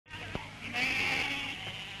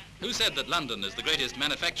Who said that London is the greatest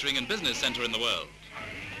manufacturing and business centre in the world?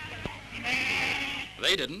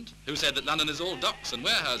 They didn't. Who said that London is all docks and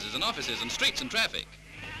warehouses and offices and streets and traffic?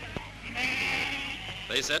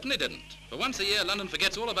 They certainly didn't. For once a year, London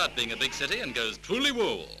forgets all about being a big city and goes truly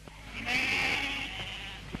wool.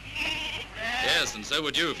 Yes, and so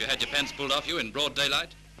would you if you had your pants pulled off you in broad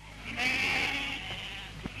daylight.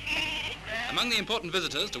 Among the important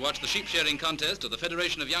visitors to watch the sheep shearing contest of the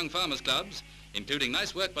Federation of Young Farmers Clubs, including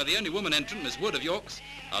nice work by the only woman entrant, Miss Woods of Yorkshire,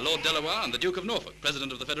 are Lord Delaware and the Duke of Norfolk,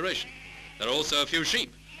 President of the Federation. There are also a few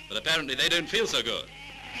sheep, but apparently they don't feel so good.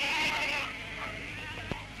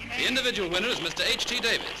 The individual winner is Mr HT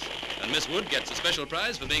Davies, and Miss Wood gets a special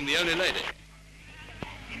prize for being the only lady.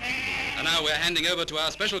 And now we're handing over to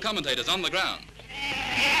our special commentators on the ground.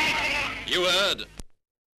 You heard